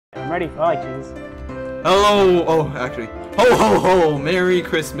I'm ready. Oh, I like cheese. Hello! Oh, actually. Ho ho ho! Merry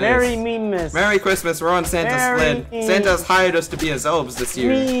Christmas! Merry Memes! Merry Christmas! We're on Santa's sled. Santa's hired us to be his elves this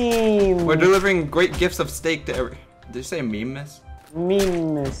year. Meme. We're delivering great gifts of steak to every. Did you say meme miss?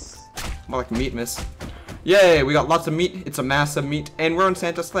 Memes. More like meat miss. Yay! We got lots of meat. It's a mass of meat, and we're on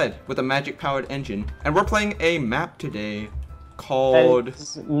Santa's sled with a magic-powered engine, and we're playing a map today called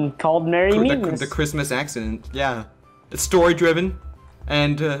Merry Memes. The Christmas Accident. Yeah, it's story-driven.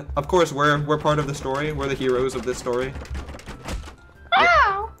 And, of course, we're part of the story. We're the heroes of this story.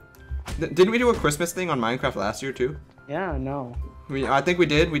 Ow! Didn't we do a Christmas thing on Minecraft last year, too? Yeah, no. I think we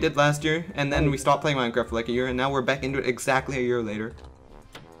did. We did last year, and then we stopped playing Minecraft for like a year, and now we're back into it exactly a year later.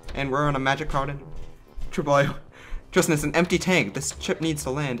 And we're on a magic card in Triple A. Justin, it's an empty tank. This chip needs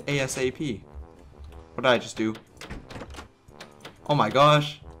to land ASAP. What did I just do? Oh my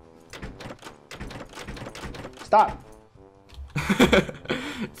gosh. Stop.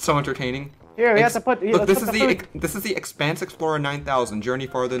 It's so entertaining. Here, we have to put. Look, this is the Expanse Explorer 9000. Journey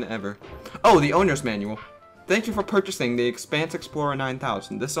farther than ever. Oh, the owner's manual. Thank you for purchasing the Expanse Explorer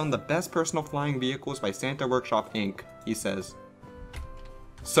 9000. This is on the best personal flying vehicles by Santa Workshop Inc. He says.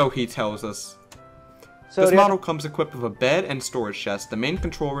 So he tells us. So this model comes equipped with a bed and storage chest. The main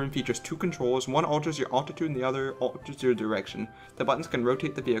control room features two controls. One alters your altitude and the other alters your direction. The buttons can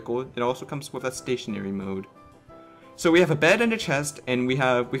rotate the vehicle. It also comes with a stationary mode. So we have a bed and a chest, and we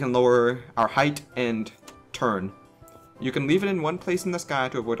can lower our height and turn. You can leave it in one place in the sky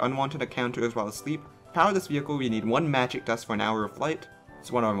to avoid unwanted encounters while asleep. To power this vehicle, we need one magic dust for an hour of flight.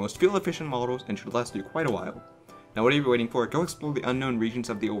 It's one of our most fuel-efficient models and should last you quite a while. Now what are you waiting for? Go explore the unknown regions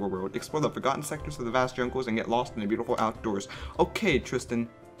of the overworld. Explore the forgotten sectors of the vast jungles and get lost in the beautiful outdoors. Okay, Tristan.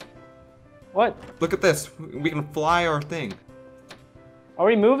 What? Look at this. We can fly our thing. Are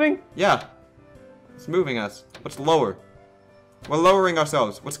we moving? Yeah. It's moving us. Let's lower. We're lowering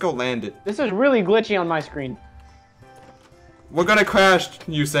ourselves. Let's go land it. This is really glitchy on my screen. We're gonna crash,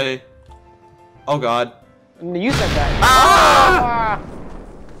 you say. Oh god. You said that. Ah!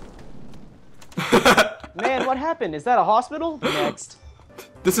 Man, what happened? Is that a hospital? Next.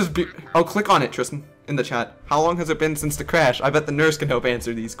 This is oh, click on it, Tristan, in the chat. How long has it been since the crash? I bet the nurse can help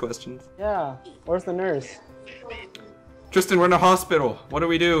answer these questions. Yeah. Where's the nurse? Tristan, we're in a hospital. What do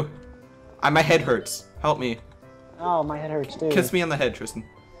we do? My head hurts. Help me. Oh, my head hurts too. Kiss me on the head, Tristan.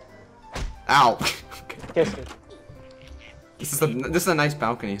 Ow. Kiss it. This is a nice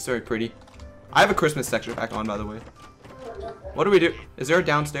balcony. It's very pretty. I have a Christmas section back on, by the way. What do we do? Is there a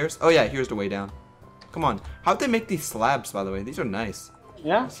downstairs? Oh yeah, here's the way down. Come on. How'd they make these slabs, by the way? These are nice.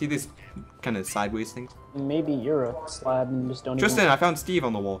 Yeah? See these kind of sideways things? Maybe you're a slab and just don't Tristan, I found Steve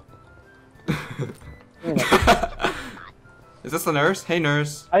on the wall. Is this the nurse? Hey,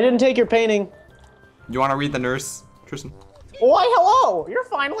 nurse. I didn't take your painting. You want to read the nurse, Tristan? Why, hello! You're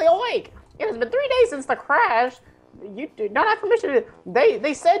finally awake! It has been 3 days since the crash. You did not have permission to...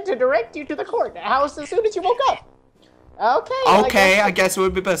 They said to direct you to the courthouse as soon as you woke up. Okay. Okay, I guess it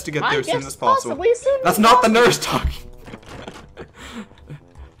would be best to get there as soon as possible. That's not the nurse talking.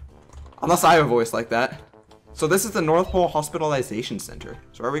 Unless I have a voice like that. So this is the North Pole Hospitalization Center.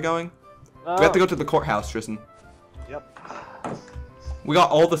 So where are we going? We have to go to the courthouse, Tristan. Yep. We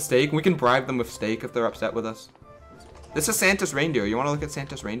got all the steak. We can bribe them with steak if they're upset with us. This is Santa's reindeer. You want to look at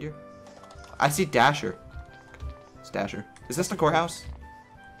Santa's reindeer? I see Dasher. It's Dasher. Is this the courthouse?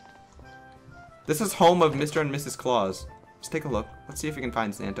 This is home of Mr. and Mrs. Claus. Let's take a look. Let's see if we can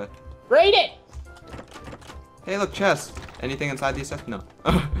find Santa. Read it! Hey, look, chest. Anything inside these stuff? No.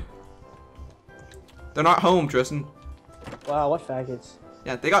 They're not home, Tristan. Wow, what faggots.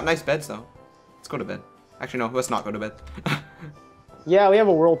 Yeah, they got nice beds, though. Let's go to bed. Actually, no, let's not go to bed. Yeah, we have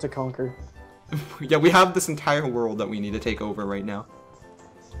a world to conquer. Yeah, we have this entire world that we need to take over right now.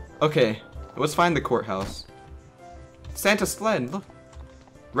 Okay, let's find the courthouse. Santa's sled, look.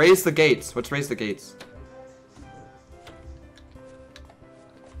 Raise the gates. Let's raise the gates.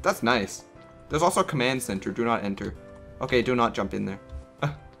 That's nice. There's also a command center. Do not enter. Okay, do not jump in there.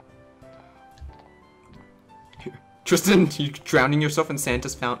 Tristan, you drowning yourself in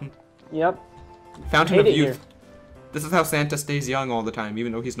Santa's fountain? Yep. Fountain of youth. Here. This is how Santa stays young all the time,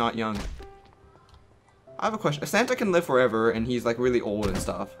 even though he's not young. I have a question. Santa can live forever, and he's like really old and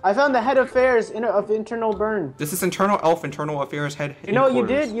stuff. I found the head affairs of internal burn. This is internal elf internal affairs head. You know what you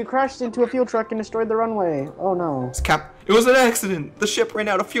did? You crashed into a fuel truck and destroyed the runway. Oh no. It was an accident. The ship ran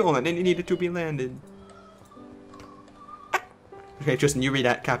out of fuel and it needed to be landed. Okay, Tristan, you read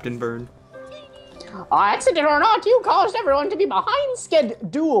that, Captain Burn. Accident or not, you caused everyone to be behind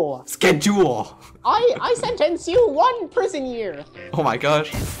schedule. Schedule. I sentence you 1 prison year. Oh my gosh.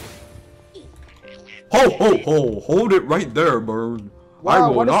 Ho ho ho! Hold it right there, Burn. I Wow,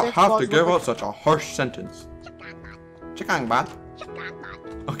 will what does not Santa have Claus to look give like? out such a harsh sentence. Chicken bat.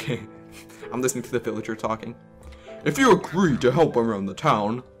 Okay, I'm listening to the villager talking. If you agree to help around the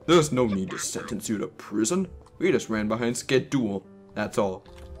town, there's no need to sentence you to prison. We just ran behind schedule. That's all.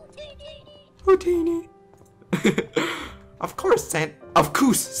 Houdini. Of course, Santa. Of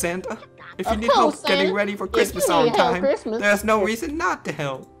course, Santa. If you Of need help course, getting Santa. ready for If Christmas you on need help time, Christmas. there's no reason not to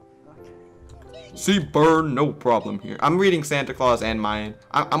help. See, Burn, no problem here. I'm reading Santa Claus and mine.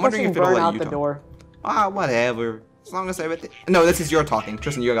 I'm wondering if it'll Burn let out you the talk. door. Ah, whatever. As long as everything. No, this is your talking.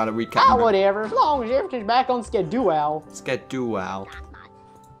 Tristan, you gotta recap. Ah, whatever. As long as everything's back on schedule. Schedule.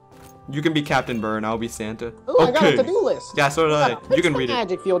 You can be Captain Burn. I'll be Santa. Ooh, I got a to-do list. Yeah, so did I. Fix You can the read it.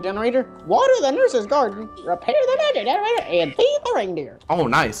 magic fuel generator, water the nurse's garden, repair the magic generator, and feed the reindeer. Oh,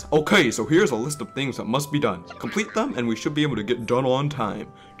 nice. Okay, so here's a list of things that must be done. Complete them, and we should be able to get done on time.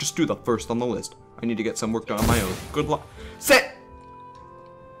 Just do the first on the list. I need to get some work done on my own. Good luck. Sit!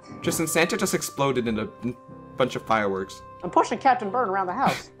 Tristan, Santa just exploded in a bunch of fireworks. I'm pushing Captain Burn around the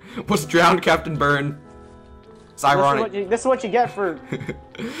house. Was drowned Captain Burn. It's ironic. This is what you get for...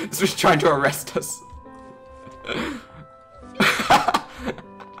 This was trying to arrest us.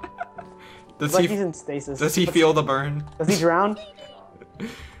 Does Like he? he's in stasis. Does he feel the burn? Does he drown?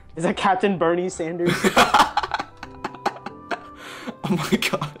 Is that Captain Bernie Sanders? Oh my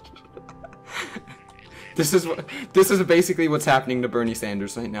god. This is basically what's happening to Bernie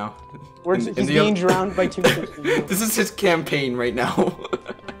Sanders right now. He's being drowned by two people. This is his campaign right now.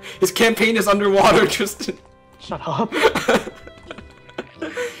 His campaign is underwater, Tristan. Shut up.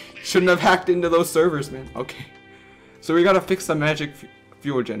 Shouldn't have hacked into those servers, man. Okay. So we gotta fix the magic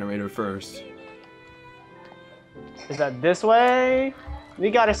fuel generator first. Is that this way?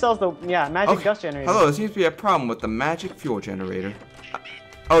 We got ourselves the magic dust generator. Hello, there seems to be a problem with the magic fuel generator.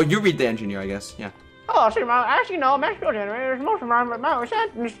 Oh, you read the engineer, I guess. Yeah. Oh, actually, no, magic fuel generator is most of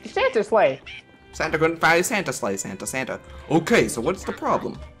my Santa's sleigh. Santa couldn't find his Santa sleigh, Santa. Okay, so what's the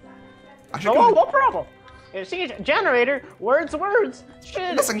problem? I should Oh, go. what problem? You see, generator, words,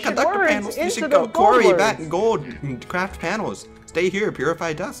 should Listen, conductor words panels. You into should the go quarry words. back and gold and craft panels. Stay here,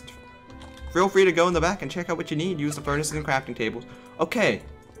 purify dust. Feel free to go in the back and check out what you need. Use the furnaces and crafting tables. Okay.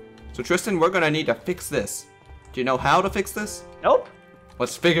 So Tristan, we're gonna need to fix this. Do you know how to fix this? Nope.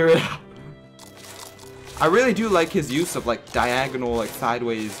 Let's figure it out. I really do like his use of like diagonal, like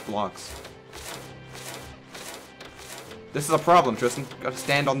sideways blocks. This is a problem, Tristan. Gotta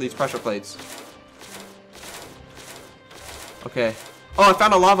stand on these pressure plates. Okay. Oh, I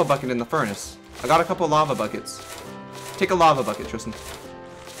found a lava bucket in the furnace. I got a couple lava buckets. Take a lava bucket, Tristan.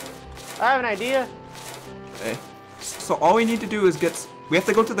 I have an idea. Okay. So all we need to do is we have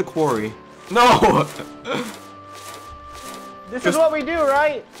to go to the quarry. No! This is what we do,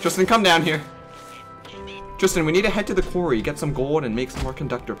 right? Tristan, come down here. Tristan, we need to head to the quarry, get some gold, and make some more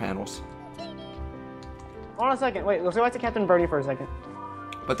conductor panels. Hold on a second. Wait, let's go back to Captain Bernie for a second.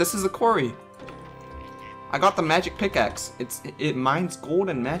 But this is a quarry. I got the magic pickaxe. It mines gold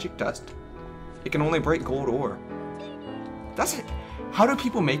and magic dust. It can only break gold ore. That's it. How do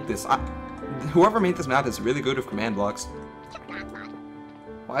people make this? Whoever made this map is really good with command blocks.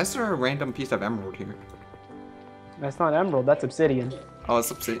 Why is there a random piece of emerald here? That's not emerald, that's obsidian. Oh,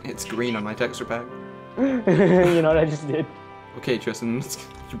 it's green on my texture pack. You know what I just did? Okay, Tristan,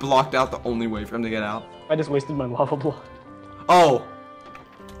 you blocked out the only way for him to get out. I just wasted my lava block. Oh!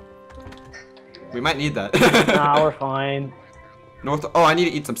 We might need that. Nah, we're fine. Oh, I need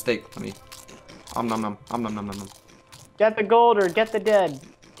to eat some steak. Let me. Nom nom nom. Nom nom nom nom. Get the gold or get the dead.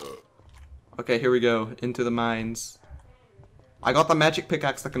 Okay, here we go. Into the mines. I got the magic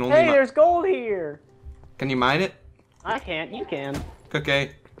pickaxe that can only Hey, there's gold here! Can you mine it? I can't, you can.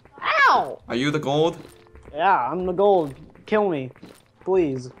 Okay. Ow! Are you the gold? Yeah, I'm the gold. Kill me.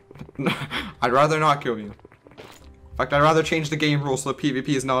 Please. I'd rather not kill you. In fact, I'd rather change the game rules so the PvP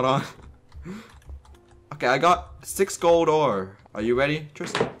is not on. Okay, I got 6 gold ore. Are you ready,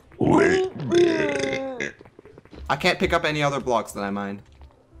 Tristan? I can't pick up any other blocks that I mine.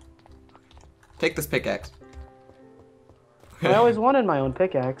 Take this pickaxe. I always wanted my own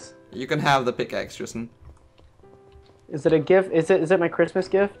pickaxe. You can have the pickaxe, Tristan. Is it a gift? Is it my Christmas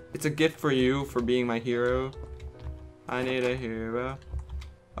gift? It's a gift for you for being my hero. I need a hero.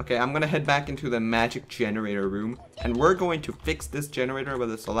 Okay, I'm gonna head back into the magic generator room, and we're going to fix this generator, but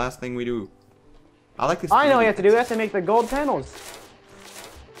it's the last thing we do. I like this. I know what you have to do. You have to make the gold panels.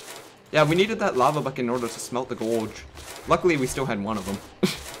 Yeah, we needed that lava bucket in order to smelt the gold. Luckily, we still had one of them.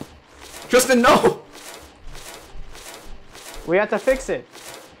 Tristan, no! We have to fix it.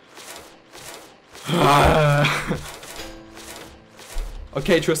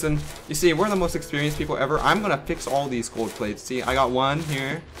 Okay, Tristan. You see, we're the most experienced people ever. I'm gonna fix all these gold plates. See, I got one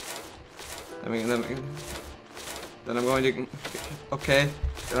here. Then I'm going to. Okay.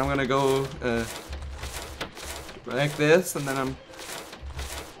 Then I'm gonna go like this, and then I'm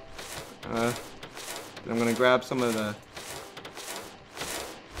gonna grab some of the.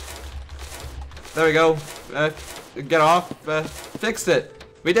 There we go. Get off. Fixed it.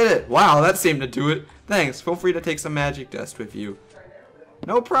 We did it. Wow, that seemed to do it. Thanks. Feel free to take some magic dust with you.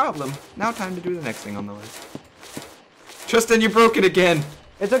 No problem. Now time to do the next thing on the list. Tristan, you broke it again.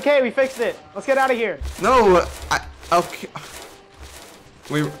 It's okay, we fixed it. Let's get out of here. No, okay.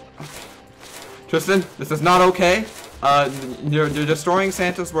 Tristan, this is not okay. You're destroying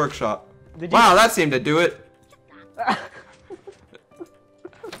Santa's workshop. Wow, that seemed to do it.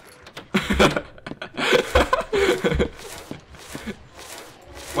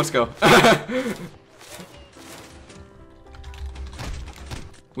 Let's go.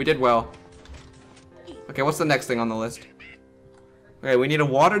 We did well. Okay, what's the next thing on the list? Okay, we need to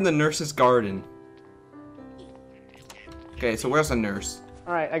water the nurse's garden. Okay, so where's the nurse?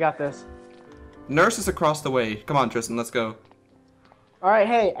 Alright, I got this. Nurse is across the way. Come on, Tristan, let's go. Alright,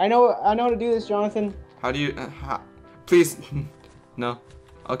 hey, I know how to do this, Jonathan. How do you... please. No.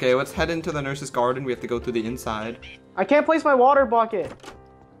 Okay, let's head into the nurse's garden. We have to go through the inside. I can't place my water bucket.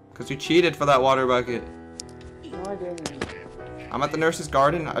 Because you cheated for that water bucket. No, I didn't. I'm at the nurse's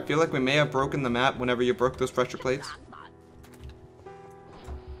garden. I feel like we may have broken the map whenever you broke those pressure plates.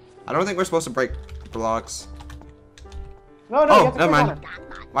 I don't think we're supposed to break blocks. No, you Oh, have to never click mind. on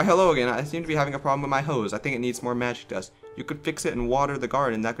it. Why, hello again. I seem to be having a problem with my hose. I think it needs more magic dust. You could fix it and water the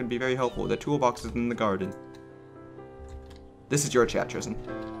garden. That could be very helpful. The toolbox is in the garden. This is your chat, Tristan.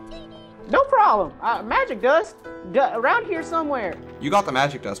 No problem. Magic dust. Around here somewhere. You got the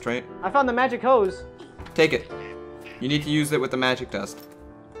magic dust, right? I found the magic hose. Take it. You need to use it with the magic dust.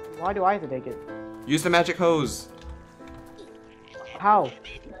 Why do I have to take it? Use the magic hose. How?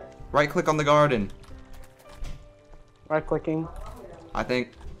 Right click on the garden. Right clicking. I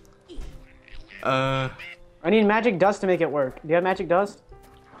think. I need magic dust to make it work. Do you have magic dust?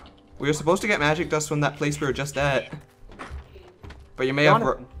 We were supposed to get magic dust from that place we were just at. But you may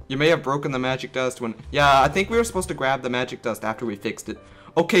have broken the magic dust when... Yeah, I think we were supposed to grab the magic dust after we fixed it.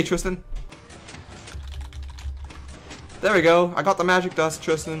 Okay, Tristan. There we go. I got the magic dust,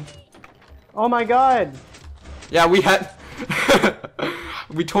 Tristan. Oh my god. Yeah, we had...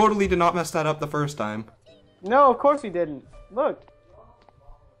 We totally did not mess that up the first time. No, of course we didn't. Look.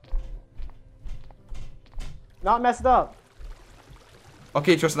 Not messed up.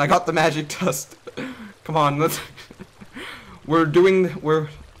 Okay, Tristan, I got the magic dust. Come on, let's... We're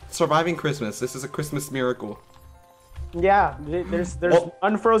surviving Christmas. This is a Christmas miracle. Yeah, there's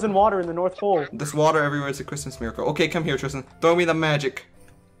unfrozen water in the North Pole. This water everywhere is a Christmas miracle. Okay, come here, Tristan. Throw me the magic.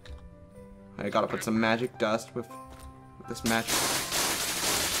 I gotta put some magic dust with this magic.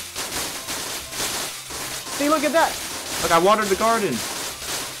 See, look at that. Look, I watered the garden.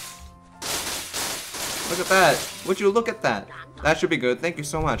 Look at that. Would you look at that? That should be good. Thank you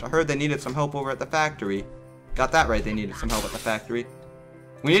so much. I heard they needed some help over at the factory. Got that right, they needed some help at the factory.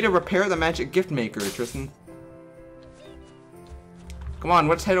 We need to repair the magic gift maker, Tristan. Come on,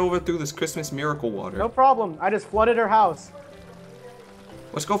 let's head over through this Christmas miracle water. No problem. I just flooded her house.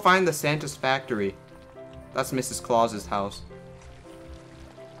 Let's go find the Santa's factory. That's Mrs. Claus's house.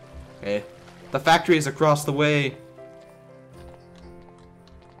 Okay. The factory is across the way.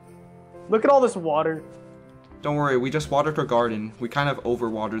 Look at all this water. Don't worry, we just watered her garden. We kind of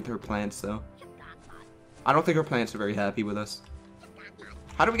overwatered her plants, though. I don't think her plants are very happy with us.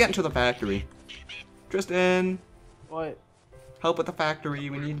 How do we get into the factory? Tristan! What? Help with the factory.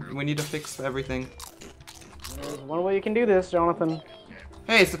 We need to fix everything. There's one way you can do this, Jonathan.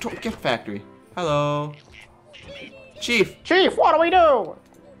 Hey, it's the toy gift factory. Hello. Chief! Chief, what do we do?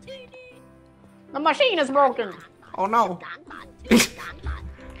 The machine is broken. Oh no.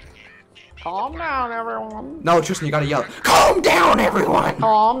 Calm down, everyone. No, Tristan, you gotta yell. Calm down, everyone!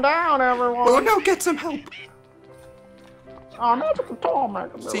 Calm down, everyone. Oh no, get some help! Our magical toy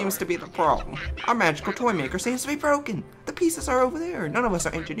maker. Seems to be the problem. Our magical toy maker seems to be broken. The pieces are over there. None of us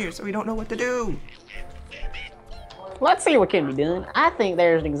are engineers, so we don't know what to do. Let's see what can be done. I think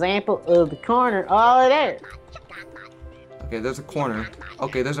there's an example of the corner over there. Okay, there's a corner.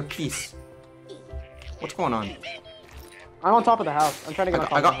 Okay, there's a piece. What's going on? I'm on top of the house. I'm trying to get on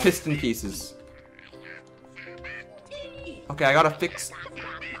top I of the got house. piston pieces. Okay, I gotta fix...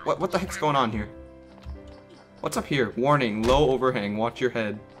 What the heck's going on here? What's up here? Warning, low overhang, watch your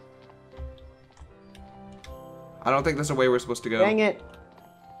head. I don't think there's a way we're supposed to go. Dang it.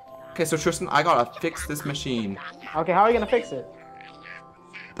 Okay, so Tristan, I gotta fix this machine. Okay, how are you gonna fix it?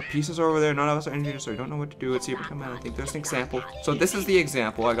 The pieces are over there. None of us are engineers, so we don't know what to do. Let's see if we come out. I think there's an example. So this is the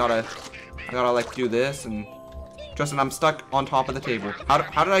example. I gotta like do this and. Justin, I'm stuck on top of the table.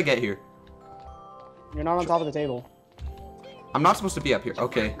 How did I get here? You're not on top of the table. I'm not supposed to be up here.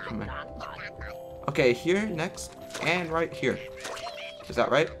 Okay. Okay, here, next, and right here. Is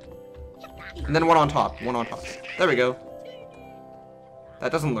that right? And then one on top. One on top. There we go.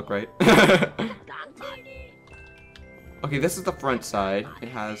 That doesn't look right. Okay, this is the front side. It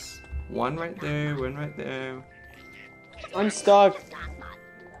has one right there, one right there. I'm stuck.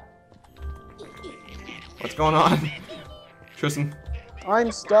 What's going on? Tristan.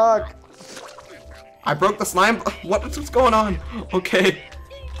 I'm stuck. I broke the slime. What's going on? Okay.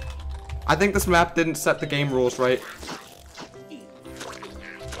 I think this map didn't set the game rules right.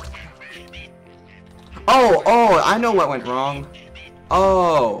 Oh, I know what went wrong.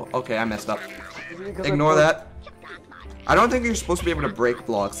 Oh, okay, I messed up. Ignore that. I don't think you're supposed to be able to break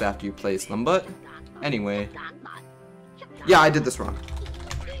blocks after you place them, but anyway. Yeah, I did this wrong.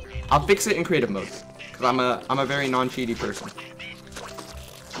 I'll fix it in creative mode, because I'm a very non-cheaty person.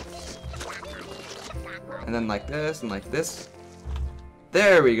 And then like this and like this.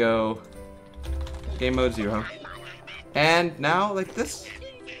 There we go. Game mode 0. And now like this.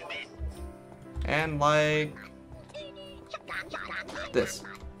 And like this.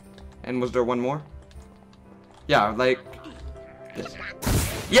 And was there one more? Yeah, like this.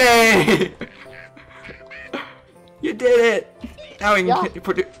 Yay! You did it! Now we can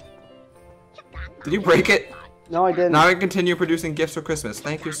produce. Did you break it? No, I didn't. Now we can continue producing gifts for Christmas.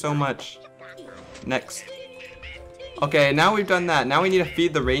 Thank you so much. Next. Okay, now we've done that. Now we need to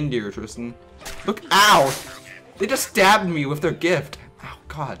feed the reindeer, Tristan. Look, ow! They just stabbed me with their gift. Oh,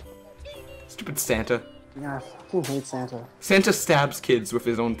 God. Stupid Santa. Yeah, I fucking hate Santa. Santa stabs kids with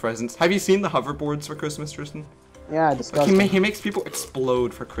his own presents. Have you seen the hoverboards for Christmas, Tristan? Yeah, disgusting. He makes people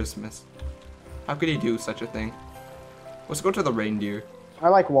explode for Christmas. How could he do such a thing? Let's go to the reindeer. I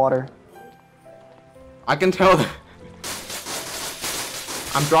like water. I can tell that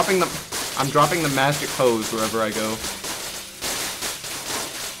I'm dropping the magic hose wherever I go.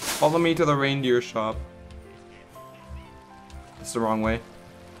 Follow me to the reindeer shop. It's the wrong way.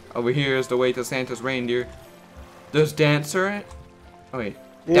 Over here is the way to Santa's reindeer. There's Dancer. Oh wait.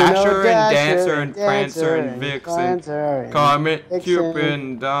 Dasher and Dancer and Prancer and Vixen, Comet,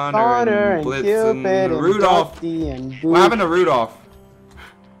 Cupid, Donner and Blitzen, and Rudolph. What happened to Rudolph?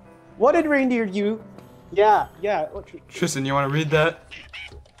 What did reindeer do? Yeah. Tristan, you want to read that?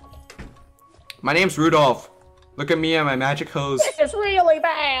 My name's Rudolph. Look at me and my magic hose. This is really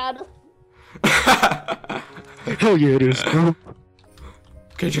bad. Hell yeah, it is.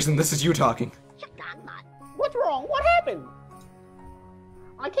 Okay, Tristan, this is you talking. What's wrong? What happened?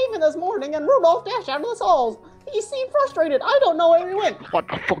 I came in this morning and Rudolph dashed out of the stalls. He seemed frustrated. I don't know where he went. What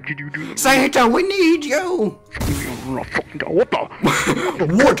the fuck did you do? Santa, we need you! What the?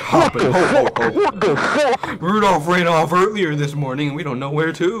 What happened? What the fuck? Rudolph ran off earlier this morning and we don't know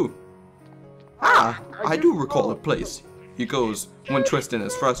where to. Ah, I do recall a place. He goes when Tristan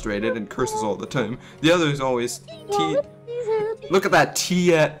is frustrated and curses all the time. The others always look at that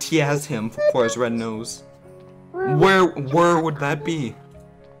tease him for his red nose. Where would that be?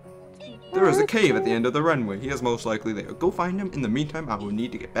 There is a cave at the end of the runway. He is most likely there. Go find him. In the meantime, I will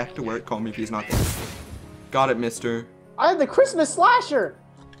need to get back to work. Call me if he's not there. Got it, mister. I have the Christmas slasher.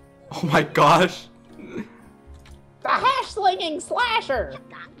 Oh my gosh. The hash-slinging slasher.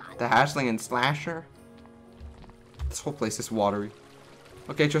 The hashling and slasher? This whole place is watery.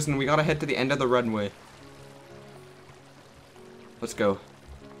 Okay, Tristan, we gotta head to the end of the runway. Let's go.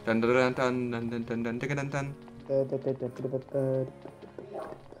 Dun dun dun dun dun dun dun dun dun dun.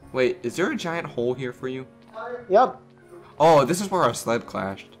 Wait, is there a giant hole here for you? Yep. Oh, this is where our sled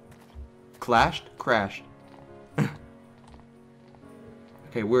clashed. Crashed.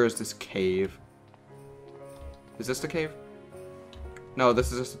 Okay, where is this cave? Is this the cave? No,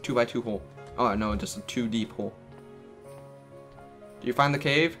 this is just a 2x2 hole. Oh no, just a 2 deep hole. Did you find the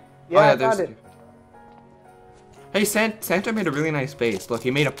cave? Yeah, oh, yeah, I found it. Hey, Santa made a really nice base. Look,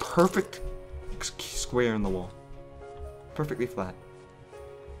 he made a perfect square in the wall. Perfectly flat.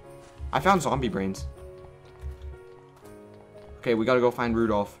 I found zombie brains. Okay, we gotta go find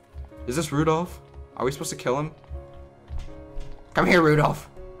Rudolph. Is this Rudolph? Are we supposed to kill him? Come here, Rudolph.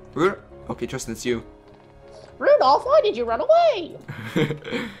 Okay, Tristan, it's you. Rudolph, why did you run away? The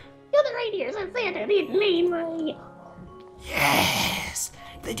other reindeers and Santa didn't need me. Yes,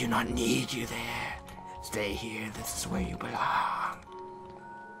 they do not need you there. Stay here, this is where you belong.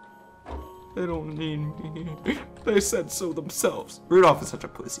 They don't need me. They said so themselves. Rudolph is such a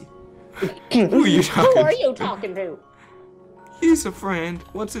pussy. Who are you talking to? Who are you talking to? He's a friend.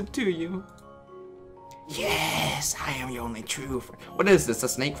 What's it to you? Yes, I am your only true friend. What is this, a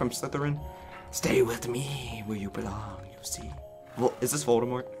snake from Slytherin? Stay with me where you belong, you see. Well, is this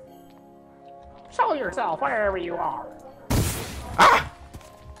Voldemort? Show yourself wherever you are. Ah!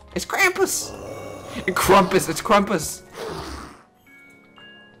 It's Krampus! Krampus, it's Krampus!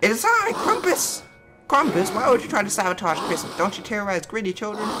 It is I, Krampus! Krampus, why would you try to sabotage Christmas? Don't you terrorize greedy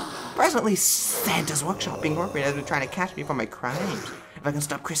children? Presently, Santa's workshop being worked has been trying to catch me for my crimes. If I can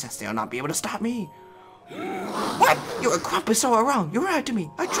stop Christmas, they'll not be able to stop me. What? You're a Krampus, so wrong. You lied to me.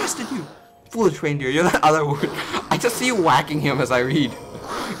 I trusted you. Foolish reindeer, you're that other word. I just see you whacking him as I read.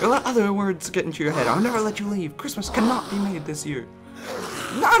 You'll let other words get into your head. I'll never let you leave. Christmas cannot be made this year.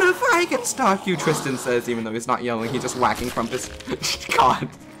 Not if I can stop you, Tristan says, even though he's not yelling. He's just whacking Krampus. God.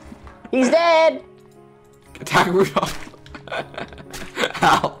 He's dead. Attack Rudolph.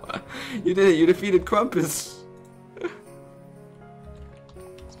 How? You did it. You defeated Krampus.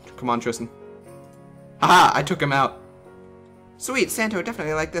 Come on, Tristan. Aha! I took him out. Sweet, Santa would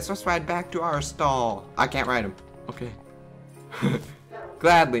definitely like this. Let's ride back to our stall. I can't ride him. Okay.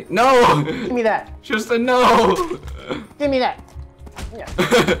 Gladly. No! Give me that. Tristan, no! Give me that. Yeah.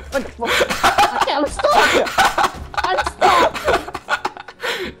 What the fuck? I'm stuck. I'm stuck.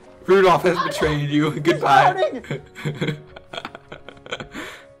 Rudolph has betrayed you. Goodbye.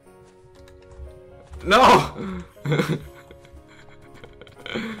 No!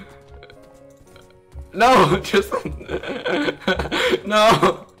 No, Tristan.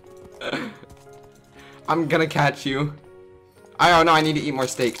 No. I'm gonna catch you. I don't know, I need to eat more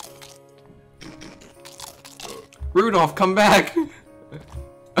steak. Rudolph, come back.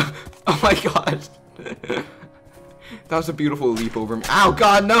 Oh my gosh. That was a beautiful leap over me. Ow,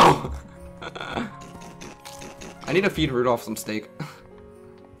 God, no! I need to feed Rudolph some steak.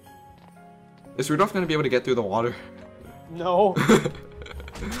 Is Rudolph gonna be able to get through the water? No.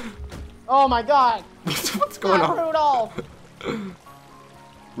 Oh my God. What's going Not on? Rudolph.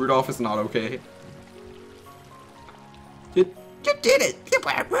 Rudolph is not okay. You did it! You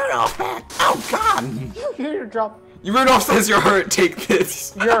brought Rudolph back! Oh God! You're drop. Rudolph says you're hurt, take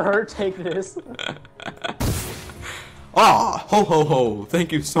this! You're hurt, take this. Ah, ho ho ho!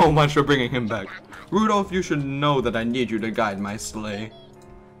 Thank you so much for bringing him back. Rudolph, you should know that I need you to guide my sleigh.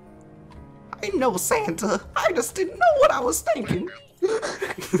 I know, Santa. I just didn't know what I was thinking.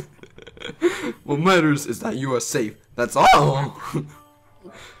 What matters is that you are safe. That's all.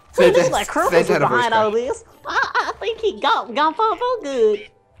 Santa, like Krampus was behind all this. I think he got for good.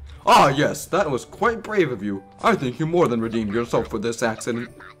 Ah, yes, that was quite brave of you. I think you more than redeemed yourself for this accident.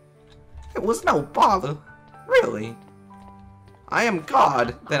 It was no bother. Really. I am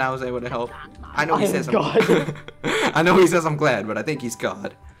God. Then I was able to help. I know he says God. I know he says I'm glad, but I think he's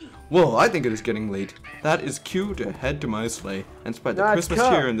God. Well, I think it is getting late. That is cue to head to my sleigh and spread the Christmas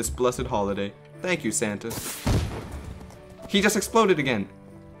cheer in this blessed holiday. Thank you, Santa. He just exploded again.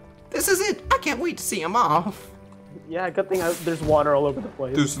 This is it. I can't wait to see him off. Yeah, good thing there's water all over the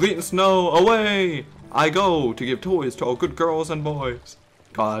place. Through sleet and snow, away I go to give toys to all good girls and boys.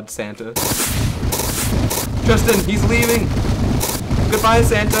 God, Santa. Tristan, he's leaving. Goodbye,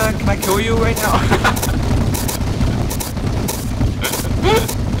 Santa. Can I kill you right now?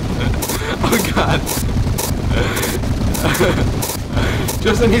 Oh God.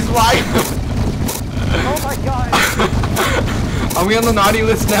 Tristan, he's flying. Oh my God. Are we on the naughty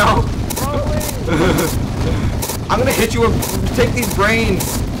list now? I'm gonna hit you with, take these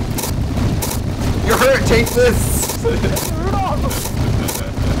brains. You're hurt, take this.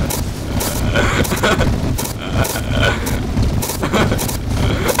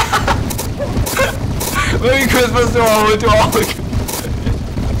 Merry Christmas to all.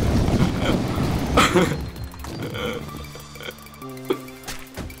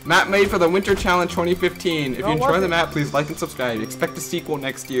 Map made for the Winter Challenge 2015. If you enjoy the map, please like and subscribe. Expect a sequel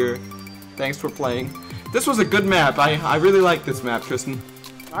next year. Thanks for playing. This was a good map. I really like this map, Tristan.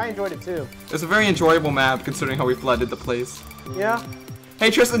 I enjoyed it too. It's a very enjoyable map considering how we flooded the place. Yeah. Hey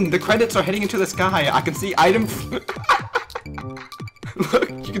Tristan, the credits are heading into the sky. I can see item. Look,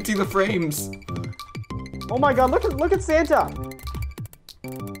 you can see the frames. Oh my God! Look at Santa.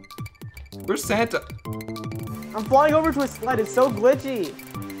 Where's Santa? I'm flying over to his sled. It's so glitchy.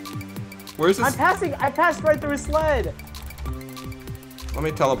 Where's this? I passed right through his sled. Let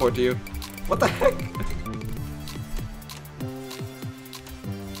me teleport to you. What the heck?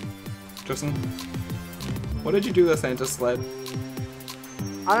 Tristan, what did you do to Santa's sled?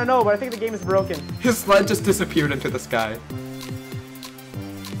 I don't know, but I think the game is broken. His sled just disappeared into the sky.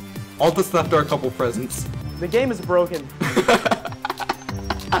 All that's left are a couple presents. The game is broken.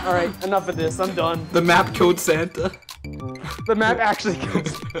 Alright, enough of this. I'm done. The map killed Santa. The map actually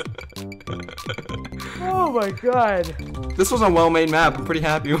kills. Oh my god. This was a well-made map. I'm pretty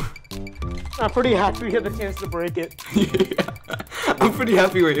happy. I'm pretty happy we had the chance to break it. Yeah. I'm pretty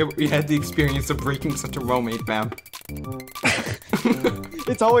happy we had the experience of breaking such a well-made map.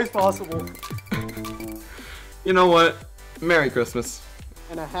 It's always possible. You know what? Merry Christmas.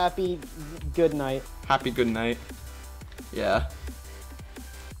 And a happy good night. Happy good night. Yeah.